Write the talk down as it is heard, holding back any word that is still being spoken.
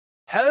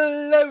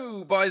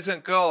Hello, boys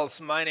and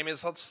girls. My name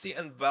is Hotsti,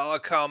 and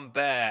welcome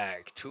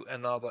back to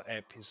another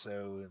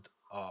episode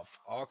of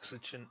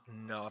Oxygen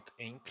Not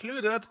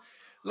Included.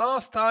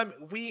 Last time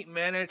we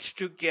managed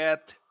to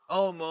get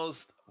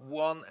almost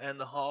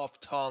 1.5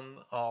 ton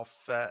of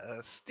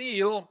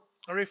steel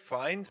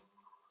refined,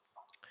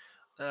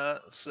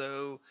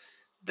 so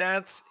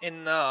that's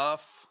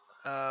enough.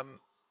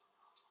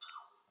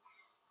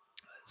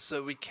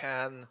 So we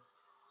can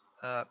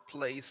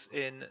place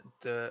in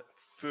the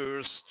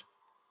first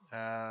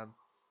uh,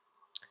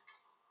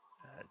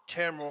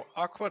 thermal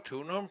aqua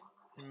tuner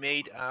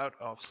made out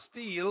of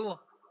steel,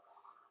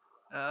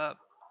 uh,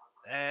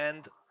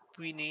 and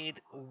we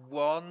need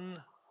one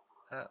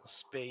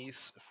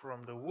space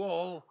from the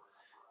wall,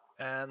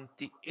 and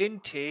the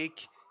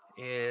intake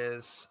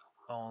is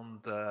on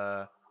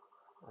the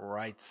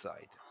right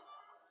side.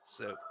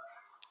 So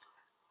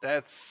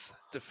that's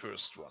the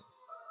first one.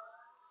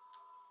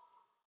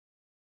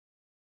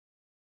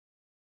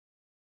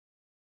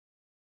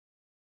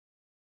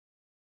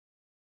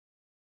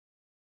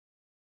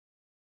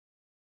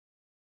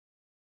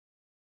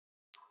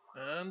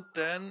 And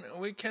then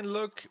we can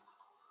look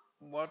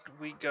what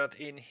we got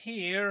in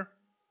here.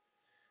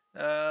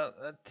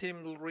 A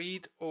Tim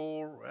Reed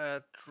or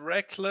a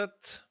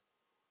Draglet.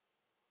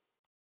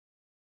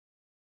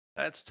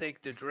 Let's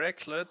take the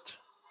Draglet.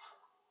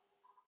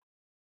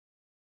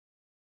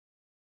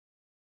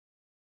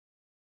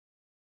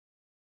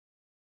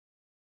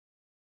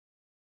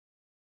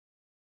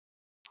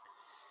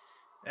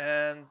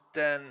 And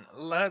then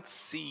let's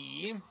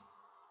see,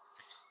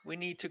 we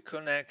need to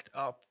connect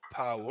up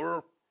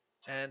power,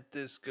 and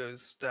this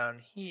goes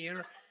down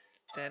here.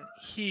 Then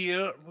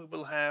here we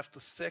will have the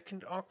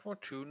second aqua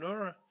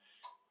tuner.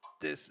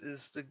 This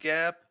is the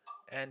gap,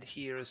 and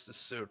here is the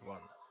third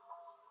one.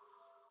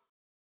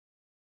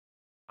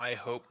 I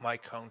hope my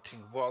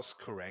counting was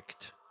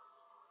correct.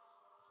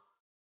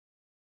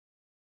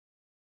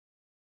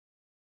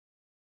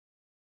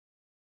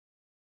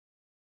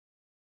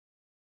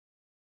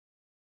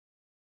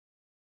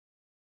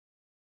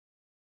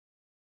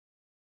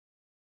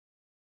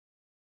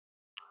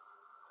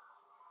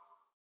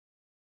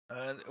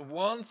 And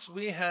once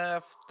we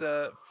have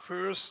the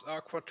first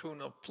aqua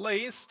tuner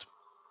placed,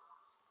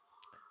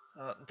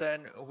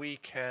 then we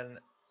can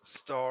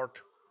start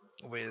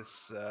with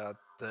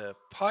the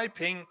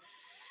piping,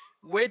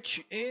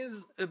 which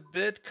is a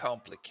bit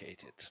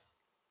complicated.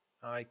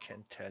 I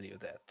can tell you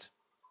that.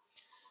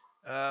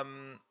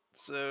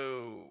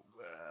 So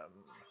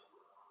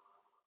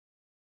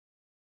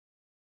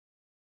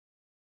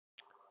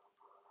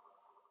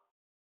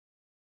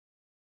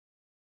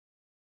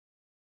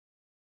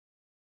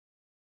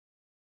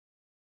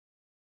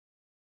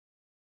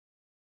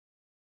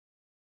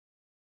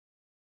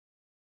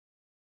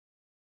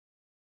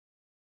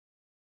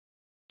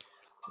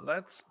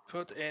let's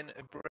put in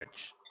a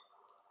bridge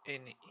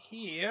in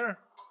here,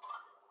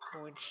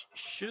 which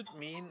should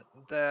mean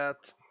that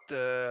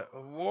the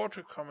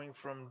water coming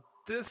from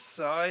this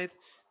side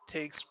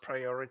takes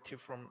priority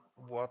from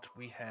what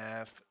we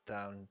have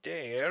down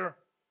there.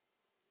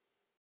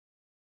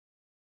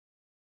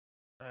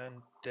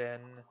 And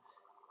then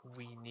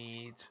we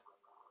need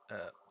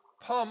a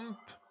pump.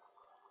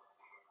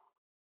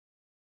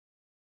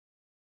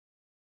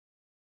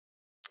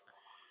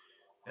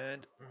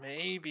 And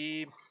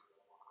maybe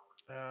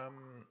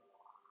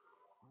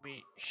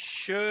we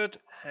should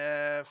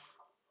have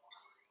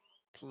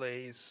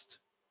placed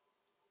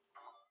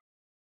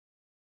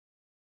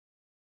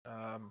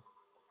a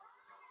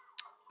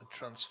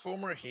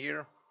transformer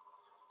here.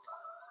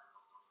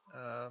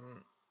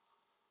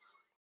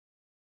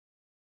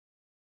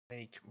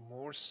 Make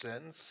more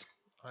sense,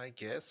 I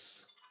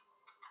guess.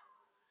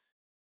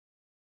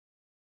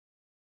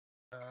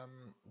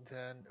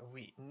 Then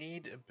we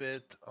need a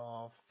bit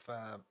of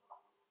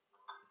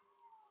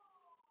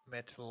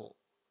metal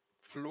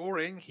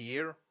flooring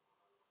here.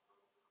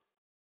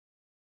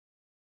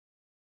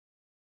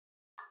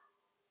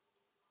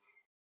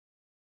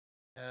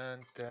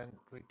 And then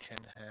we can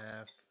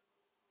have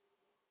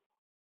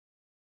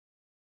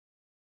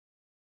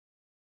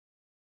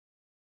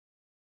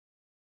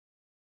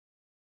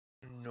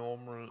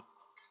normal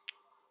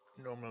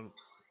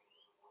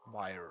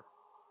wire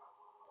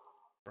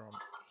from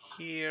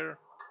here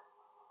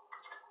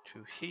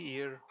to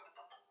here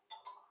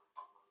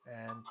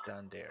and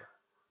down there.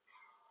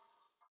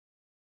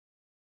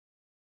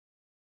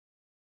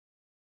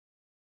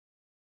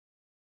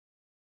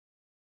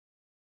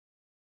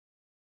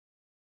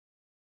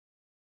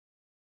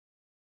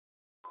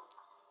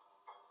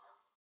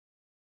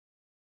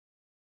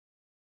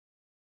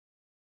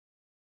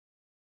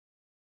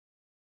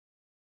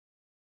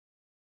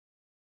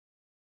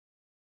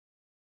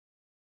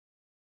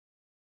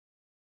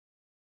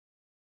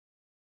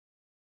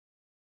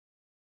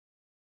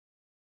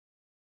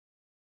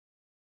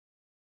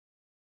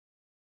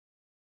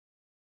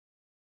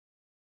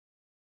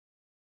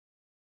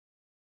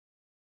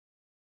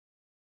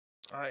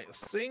 I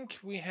think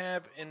we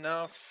have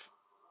enough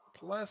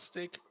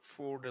plastic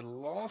for the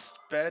last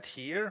bed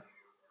here.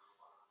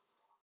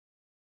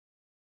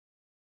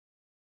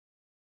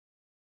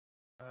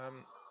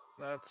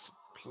 Let's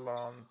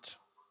plant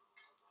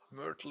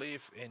myrtle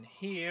leaf in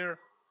here.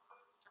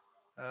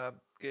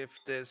 Give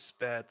this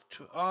bed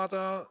to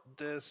Ada,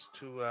 this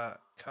to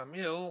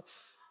Camille,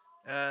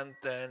 and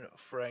then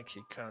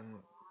Frankie can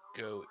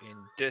go in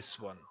this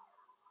one.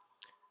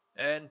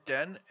 And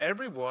then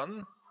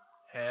everyone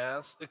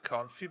has a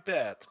comfy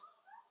bed.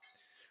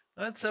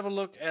 Let's have a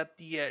look at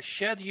the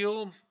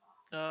schedule.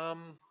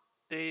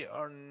 They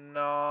are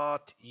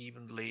not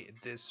evenly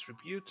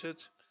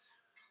distributed.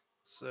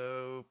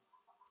 So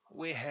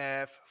we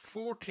have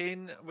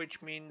 14,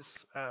 which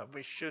means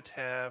we should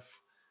have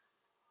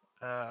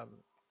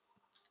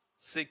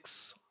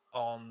 6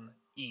 on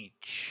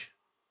each.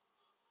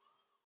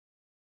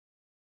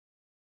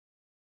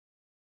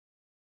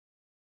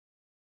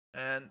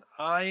 And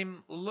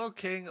I'm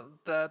looking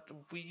that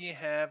we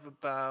have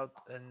about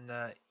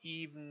an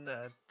even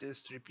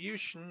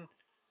distribution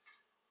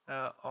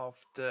of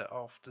the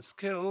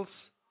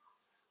skills,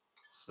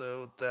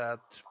 so that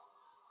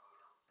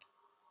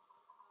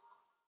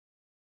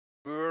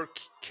work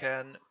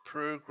can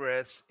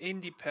progress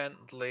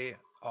independently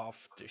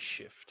of the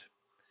shift.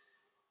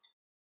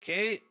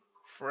 Okay,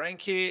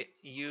 Frankie,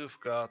 you've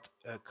got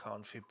a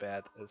comfy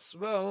bed as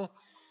well,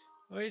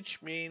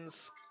 which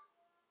means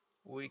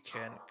we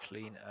can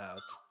clean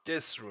out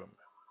this room.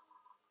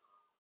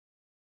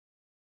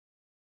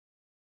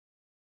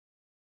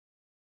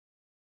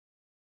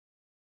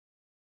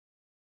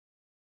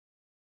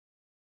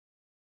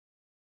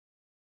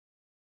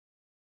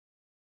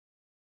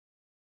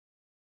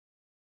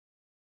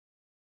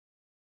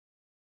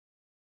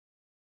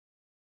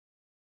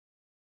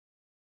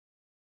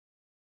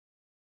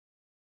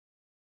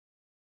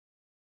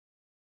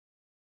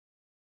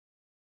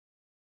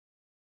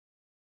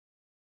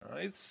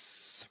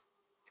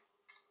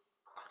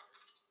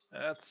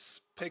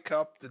 Let's pick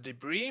up the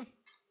debris.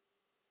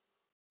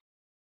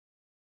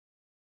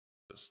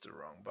 Just the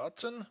wrong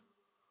button.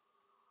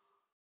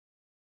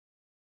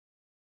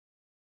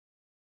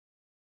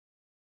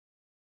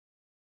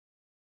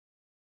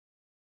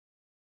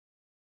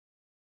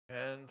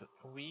 And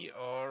we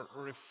are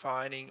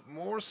refining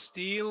more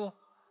steel.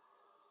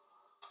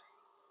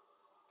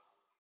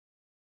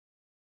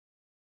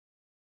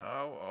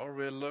 How are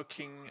we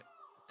looking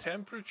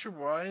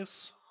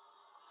temperature-wise?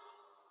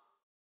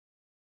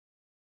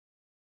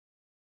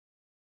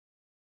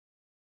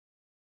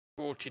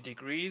 40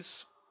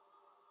 degrees.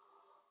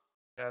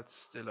 That's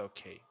still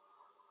okay.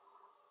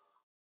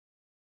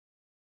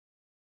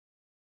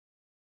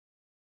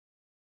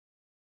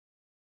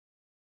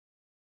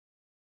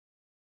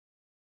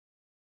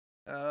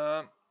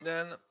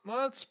 Then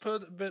let's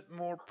put a bit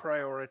more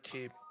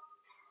priority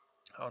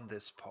on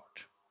this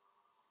part.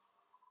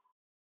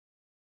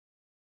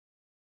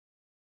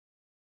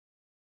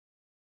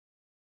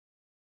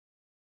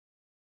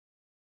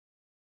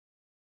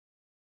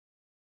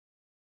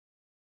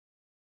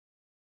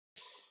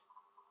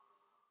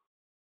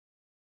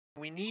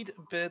 We need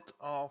a bit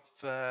of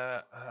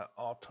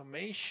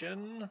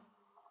automation.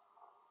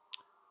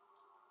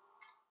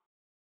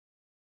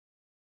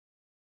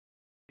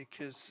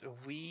 Because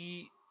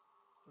we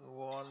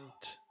want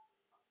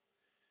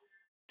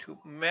to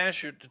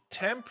measure the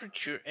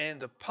temperature in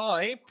the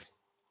pipe,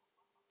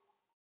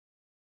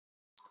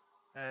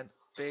 and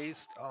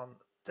based on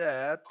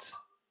that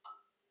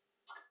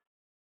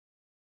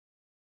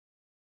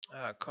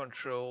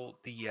control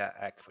the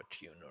aqua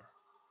tuner.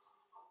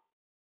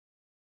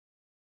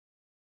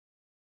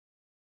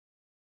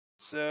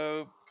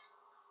 So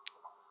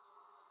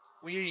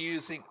we're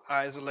using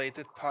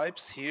isolated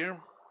pipes here.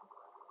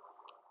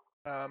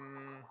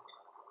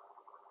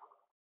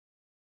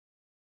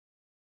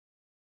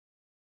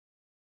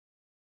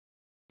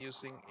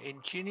 Using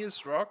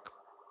ingenious rock.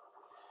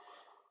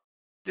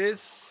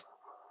 This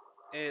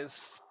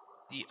is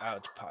the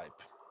out pipe,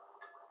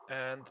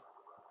 and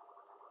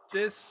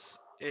this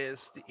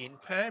is the in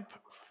pipe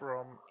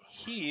from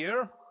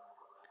here,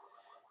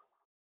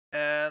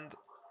 and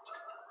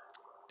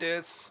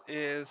this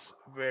is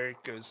where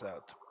it goes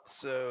out.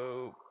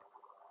 So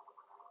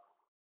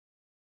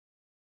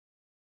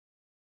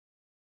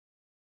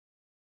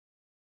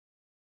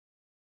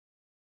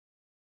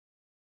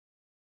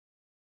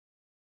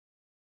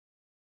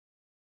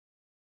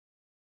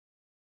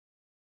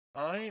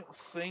I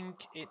think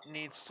it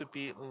needs to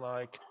be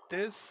like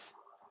this.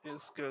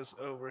 This goes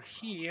over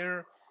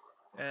here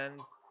and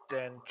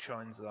then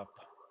joins up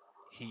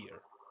here.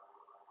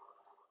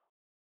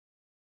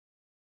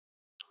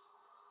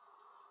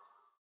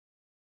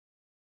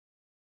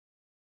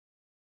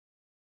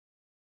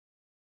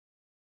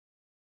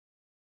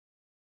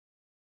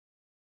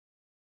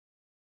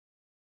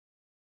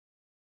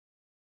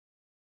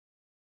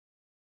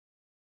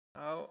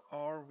 How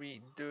are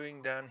we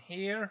doing down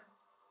here?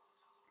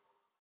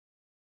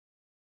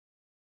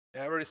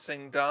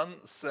 Everything done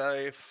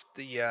save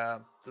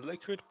the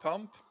liquid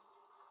pump.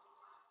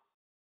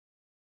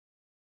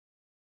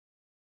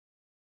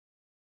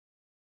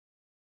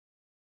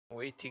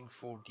 Waiting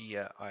for the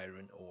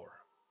iron ore.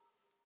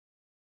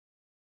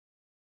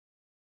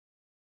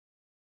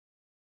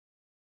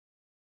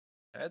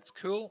 That's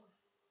cool.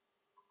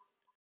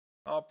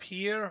 Up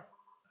here,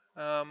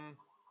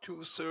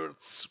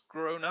 2/3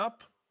 grown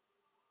up.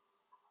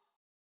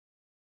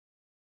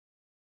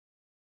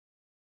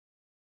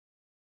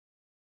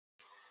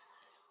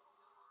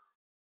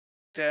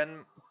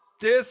 Then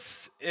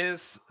this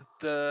is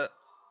the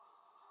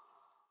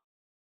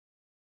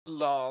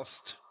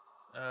last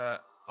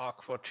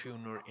aqua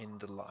tuner in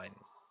the line.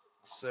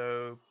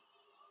 So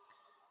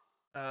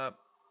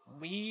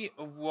we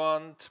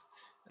want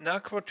an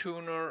aqua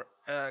tuner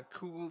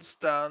cools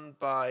down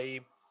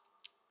by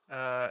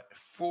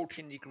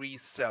 14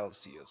 degrees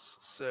Celsius.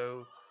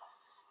 So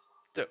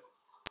the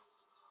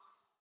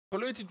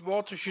polluted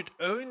water should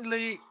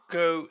only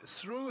go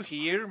through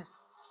here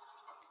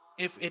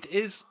if it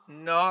is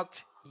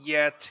not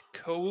yet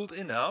cold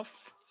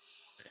enough.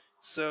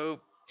 So,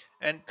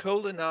 and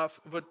cold enough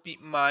would be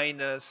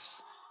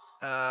minus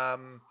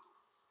 18,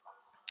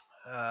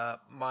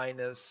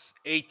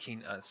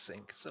 I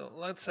think. So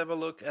let's have a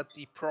look at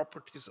the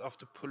properties of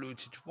the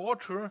polluted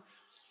water.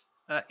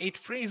 It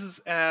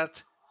freezes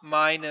at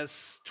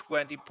minus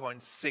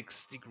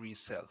 20.6 degrees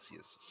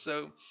Celsius.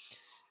 So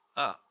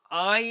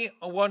I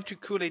want to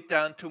cool it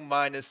down to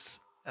minus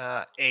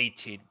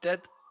 18.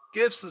 That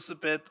gives us a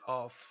bit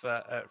of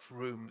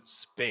room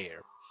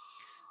spare.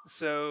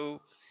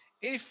 So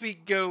if we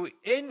go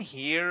in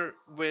here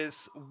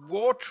with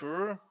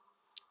water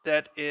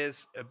that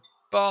is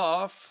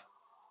above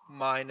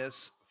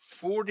minus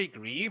 4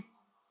 degree,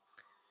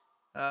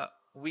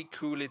 we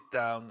cool it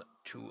down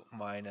to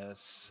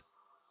minus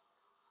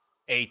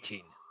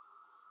 18.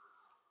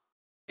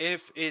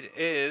 If it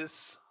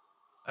is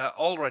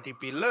already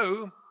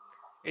below,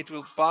 it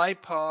will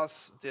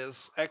bypass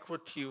this aqua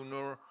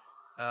tuner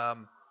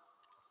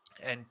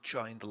and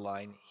join the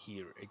line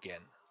here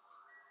again.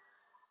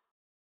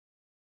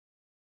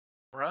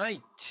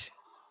 Right.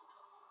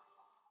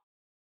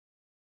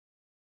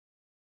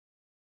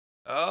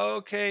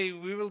 Okay,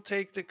 we will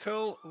take the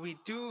coal. We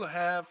do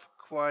have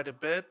quite a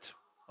bit,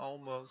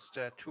 almost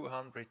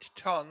 200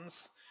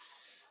 tons.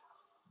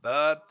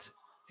 But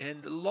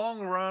in the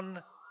long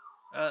run,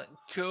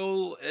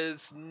 coal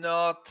is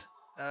not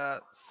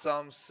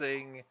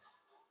something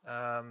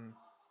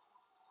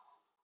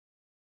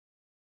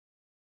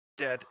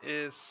that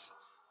is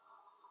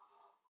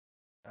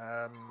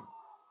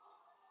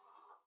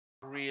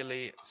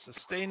really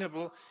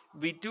sustainable.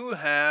 We do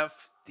have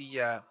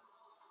the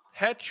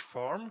hedge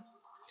farm,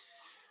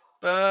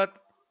 but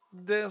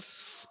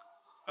this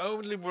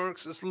only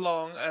works as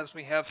long as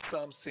we have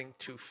something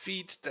to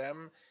feed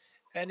them.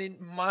 And in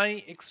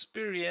my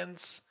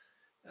experience,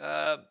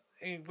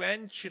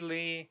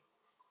 eventually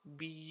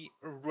we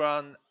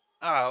run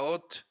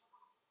out,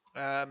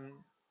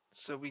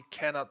 so we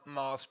cannot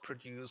mass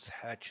produce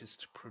hedges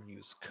to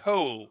produce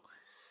coal.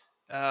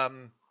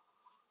 And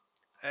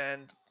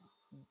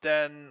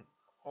then,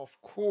 of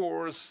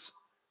course,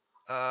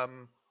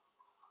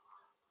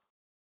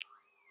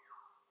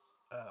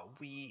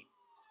 we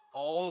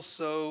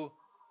also,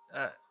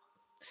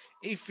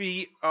 if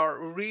we are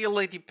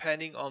really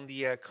depending on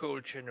the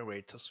coal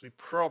generators, we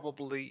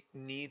probably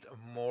need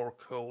more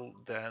coal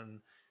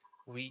than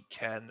we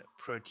can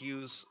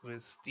produce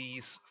with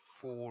these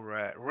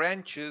 4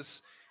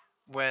 ranches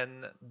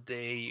when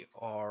they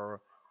are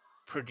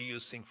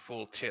producing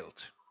full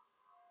tilt.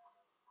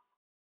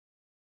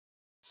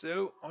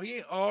 So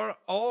we are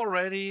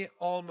already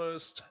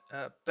almost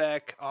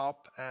back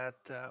up at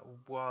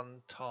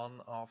 1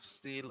 ton of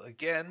steel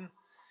again,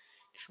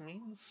 which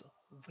means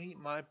we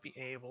might be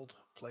able to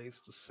place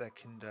the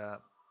second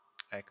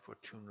aqua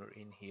tuner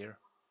in here.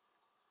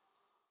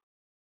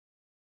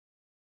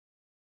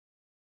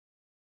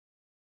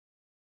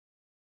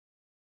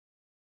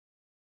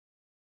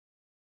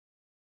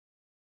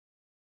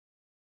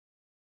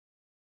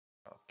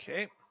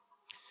 Okay,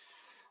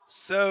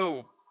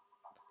 so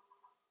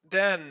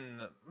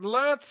then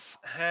let's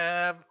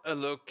have a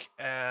look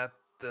at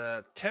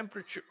the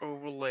temperature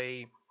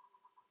overlay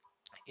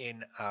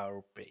in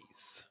our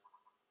base.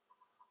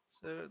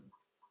 So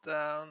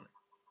down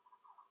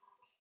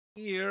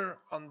here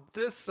on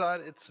this side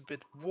it's a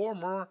bit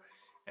warmer,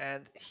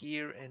 and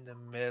here in the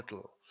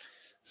middle.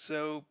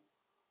 So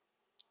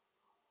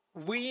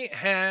we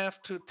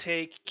have to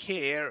take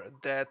care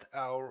that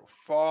our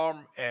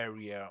farm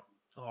area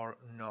are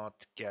not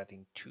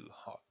getting too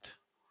hot.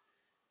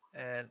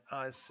 And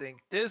I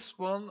think this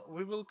one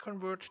we will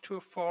convert to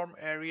a farm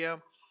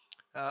area.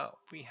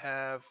 We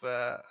have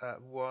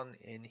one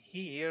in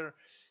here,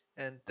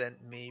 and then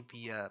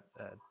maybe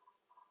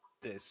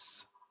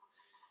this.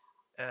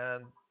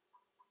 And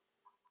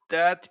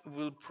that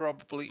will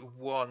probably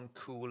one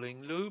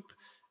cooling loop,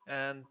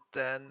 and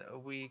then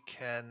we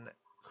can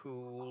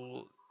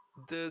cool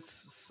this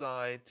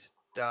side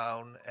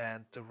down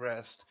and the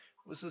rest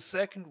with the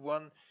second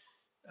one,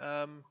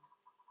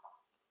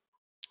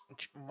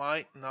 which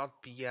might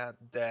not be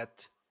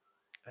that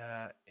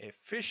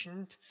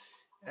efficient.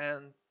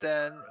 And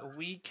then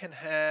we can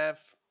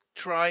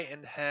try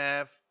and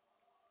have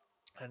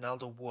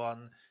another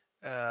one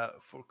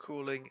for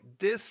cooling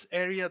this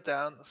area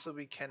down, so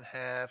we can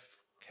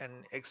can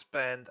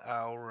expand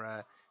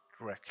our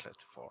directlet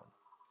form.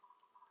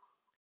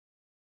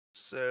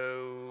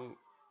 So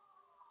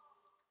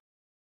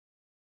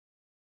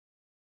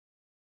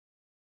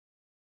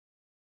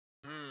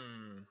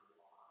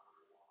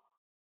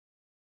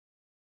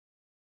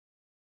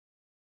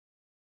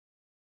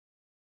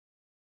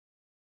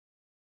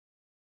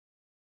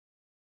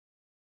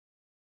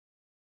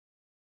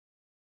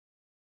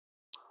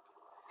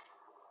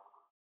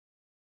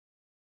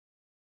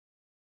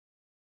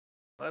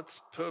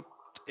let's put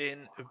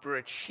in a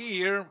bridge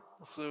here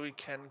so we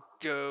can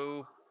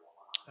go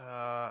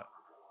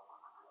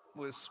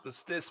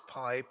with this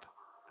pipe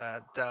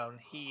down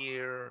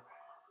here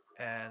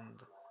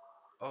and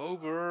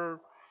over.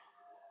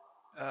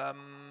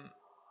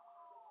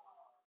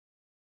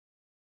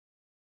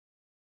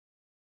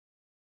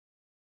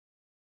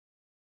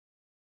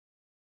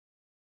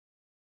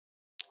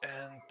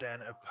 And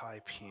then a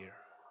pipe here.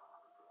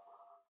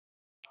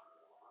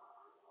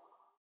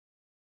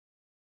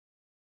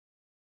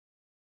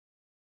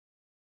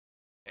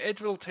 It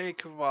will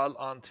take a while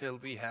until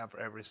we have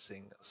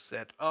everything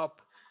set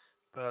up,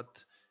 but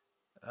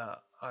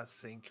I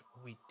think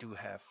we do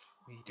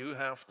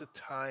have the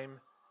time.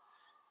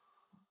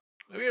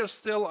 We are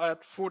still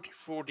at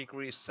 44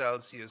 degrees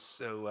Celsius,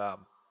 so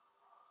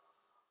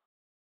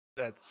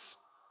that's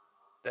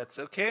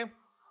okay.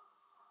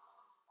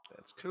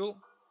 That's cool.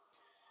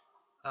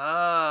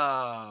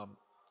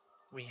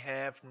 We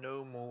have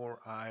no more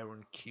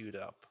iron queued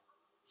up,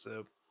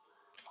 so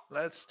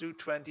let's do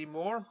 20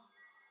 more.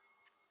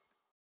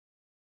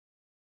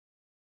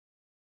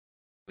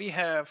 We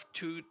have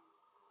 2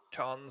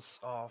 tons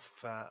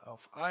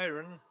of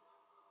iron,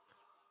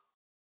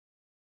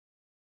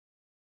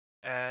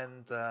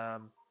 and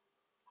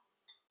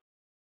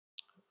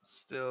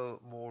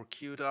still more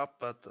queued up,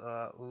 but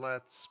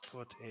let's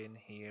put in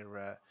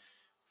here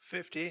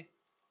 50.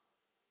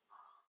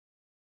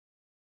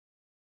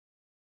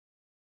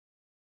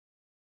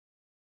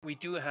 We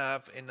do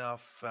have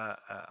enough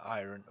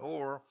iron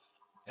ore,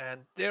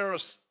 and there are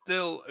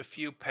still a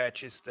few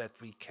patches that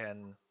we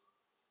can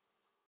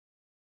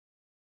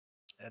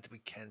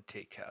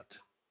take out.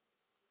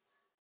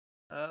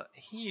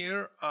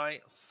 Here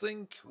I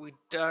think we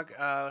dug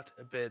out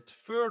a bit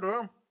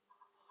further.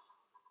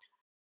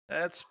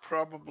 That's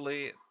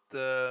probably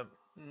the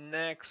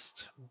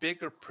next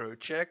bigger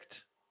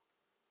project.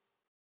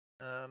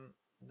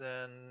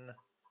 Then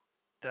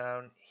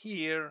down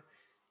here,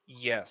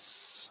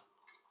 yes,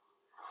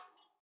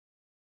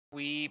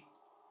 we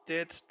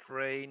did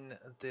drain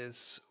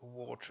this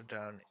water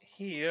down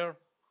here,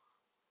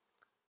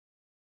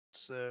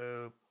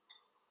 so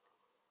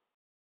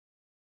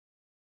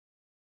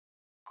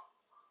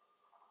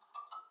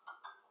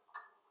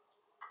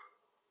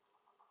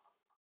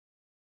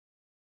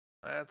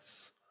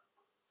let's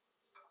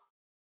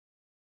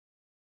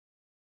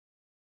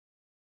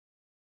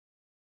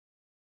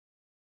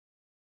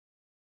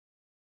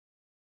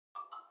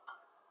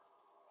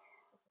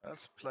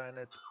plan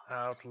it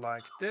out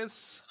like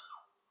this.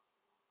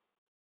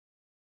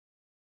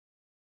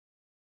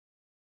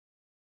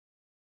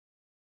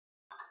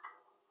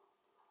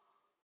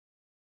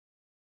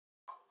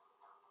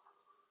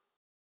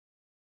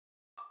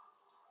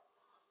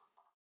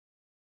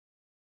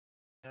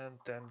 And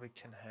then we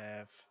can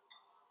have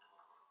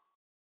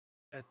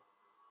a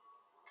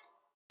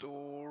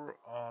door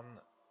on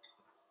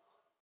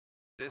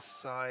this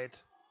side.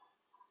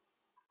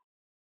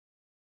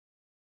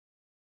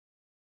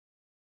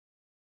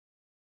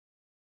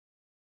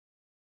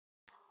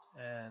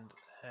 And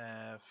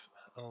have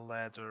a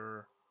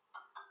ladder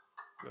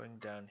going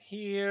down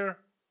here,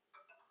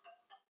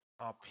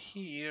 up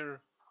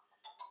here,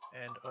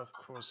 and of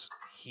course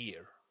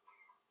here.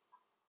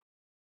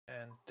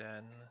 And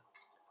then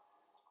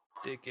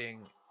digging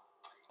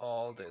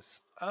all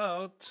this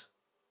out,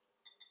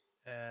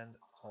 and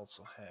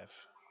also have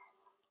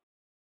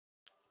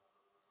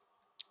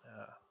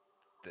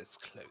this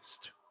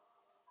closed.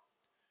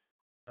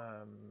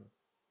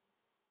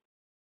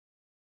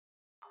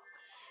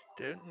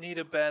 Don't need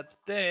a bed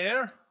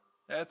there,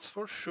 that's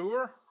for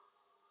sure.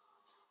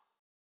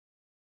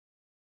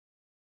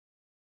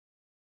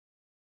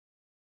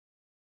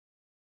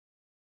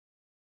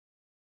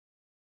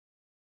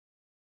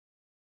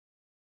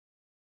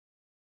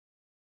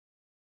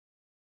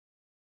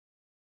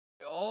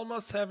 We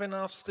almost have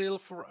enough still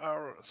for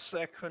our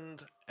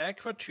second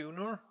aqua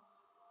tuner.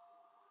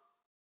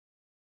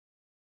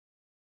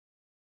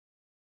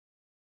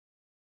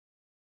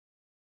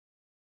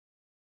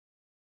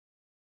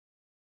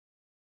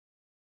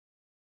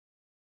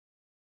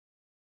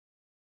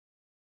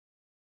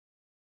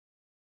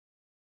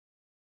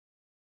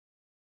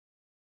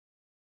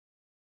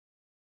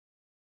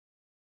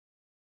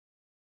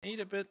 Need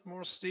a bit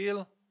more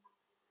steel.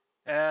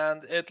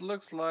 And it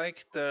looks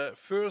like the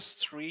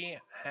first 3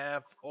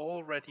 have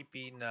already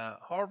been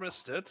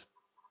harvested.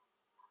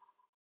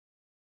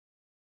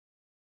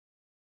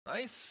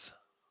 Nice.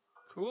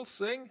 Cool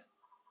thing.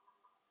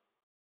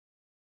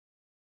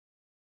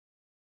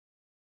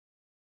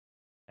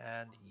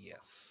 And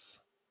yes,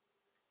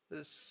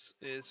 This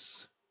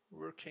is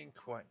working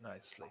quite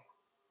nicely.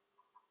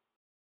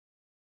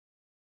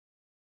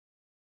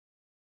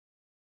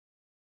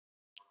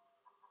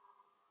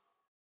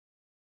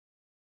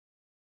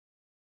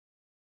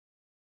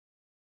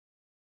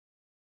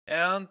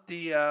 And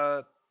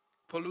the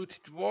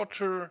polluted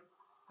water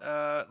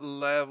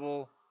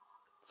level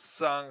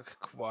sunk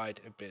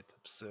quite a bit,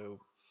 so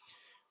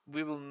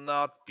we will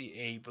not be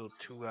able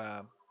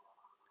to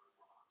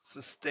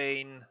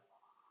sustain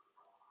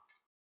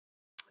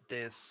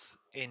this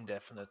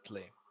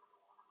indefinitely.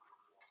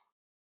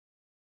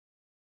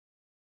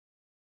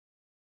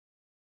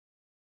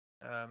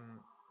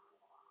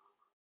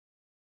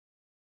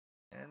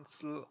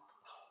 Cancel,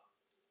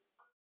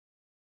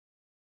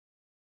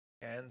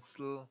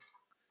 cancel.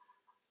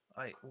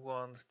 I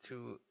want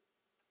to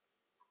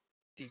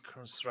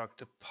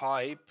deconstruct a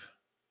pipe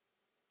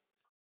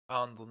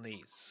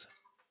underneath.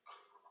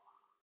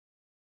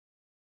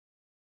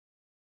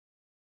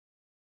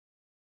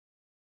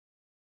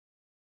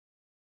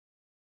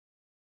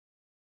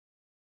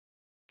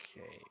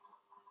 Okay.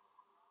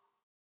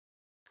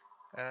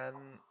 And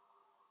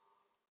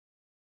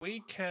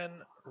we can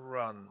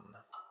run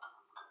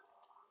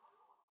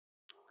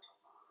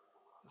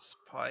this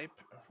pipe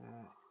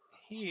from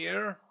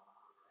here.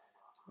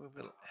 We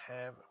will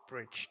have a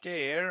bridge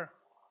there.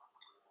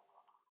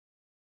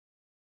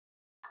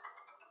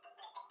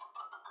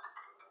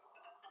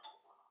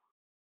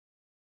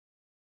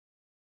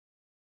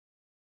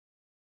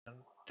 And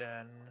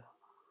then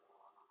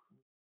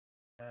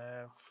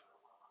have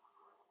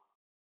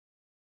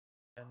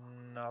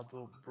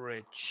another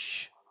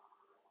bridge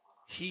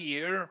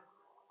here.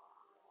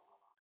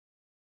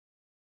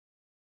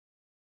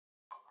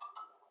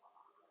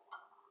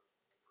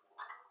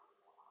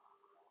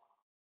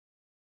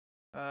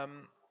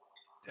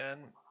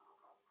 Then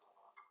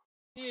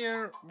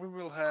here we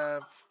will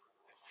have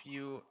a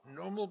few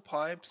normal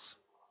pipes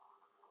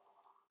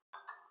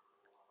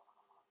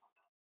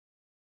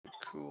to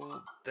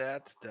cool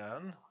that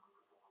down.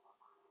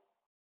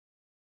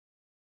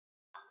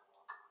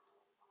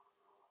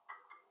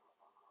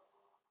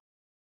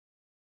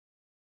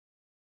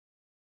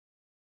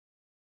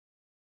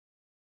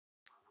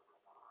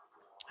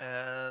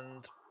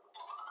 And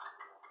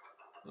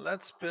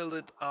let's build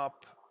it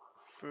up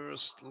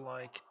first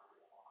like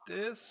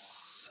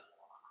this.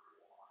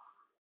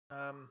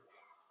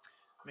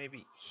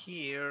 Maybe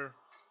here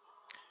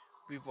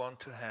we want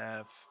to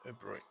have a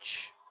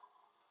bridge.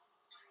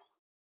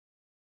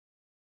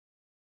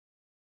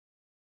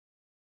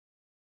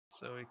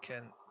 So we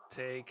can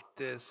take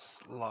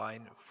this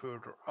line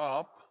further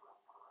up.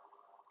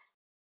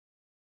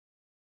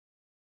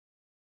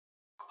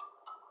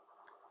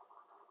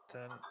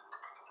 Then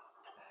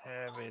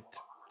have it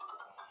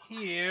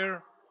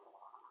here.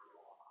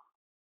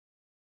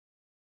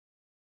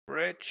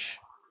 Bridge.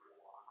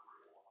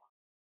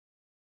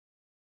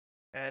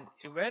 And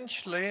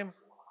eventually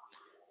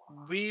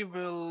we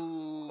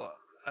will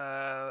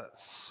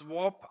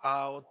swap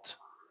out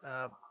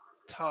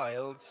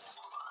tiles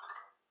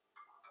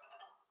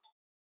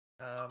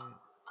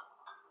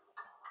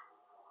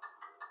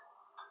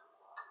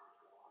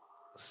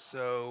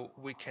so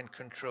we can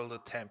control the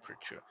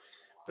temperature.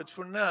 But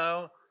for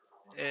now,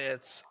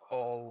 it's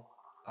all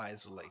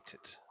isolated.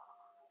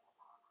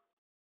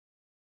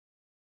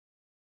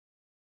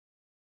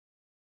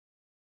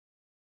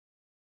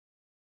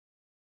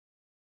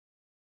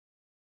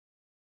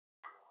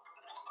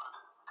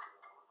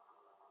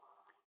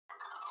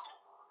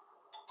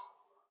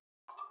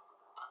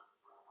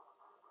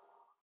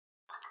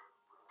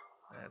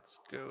 Let's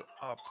go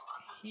up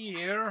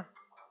here.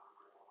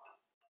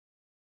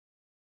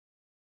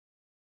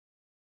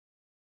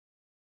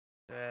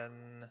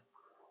 Then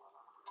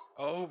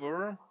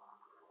over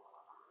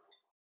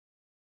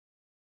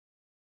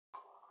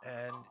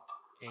and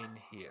in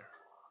here.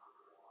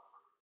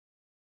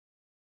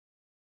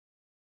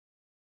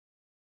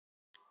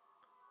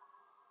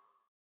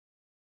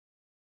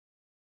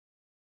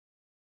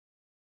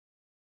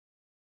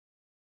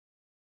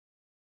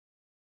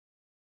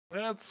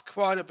 That's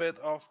quite a bit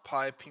of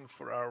piping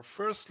for our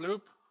first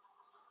loop.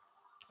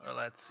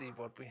 Let's see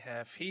what we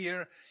have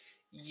here.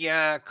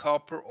 Yeah,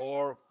 copper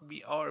ore.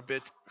 We are a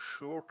bit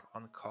short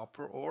on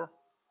copper ore.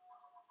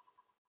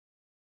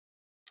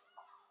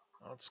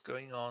 What's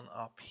going on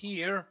up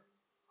here?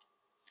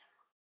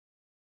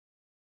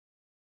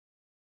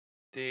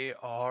 They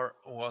are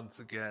once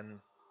again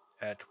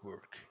at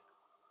work.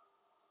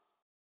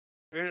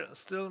 We're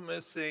still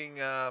missing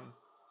the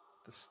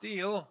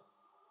steel.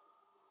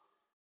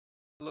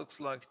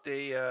 Looks like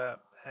they have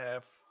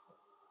a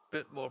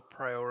bit more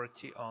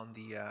priority on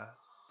the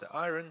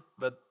iron,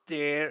 but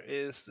there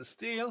is the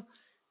steel,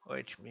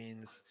 which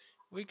means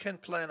we can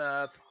plan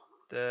out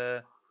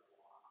the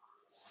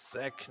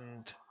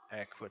second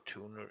aqua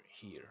tuner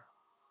here.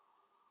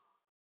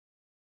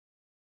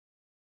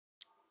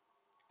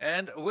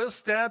 And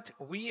with that,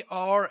 we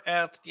are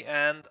at the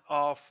end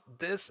of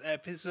this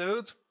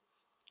episode.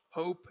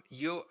 Hope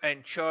you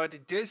enjoyed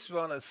this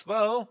one as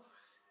well.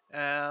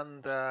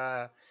 And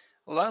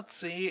Let's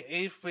see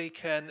if we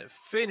can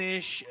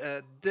finish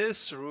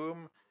this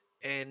room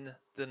in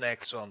the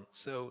next one.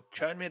 So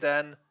join me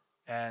then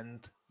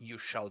and you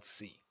shall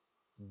see.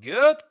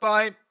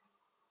 Goodbye.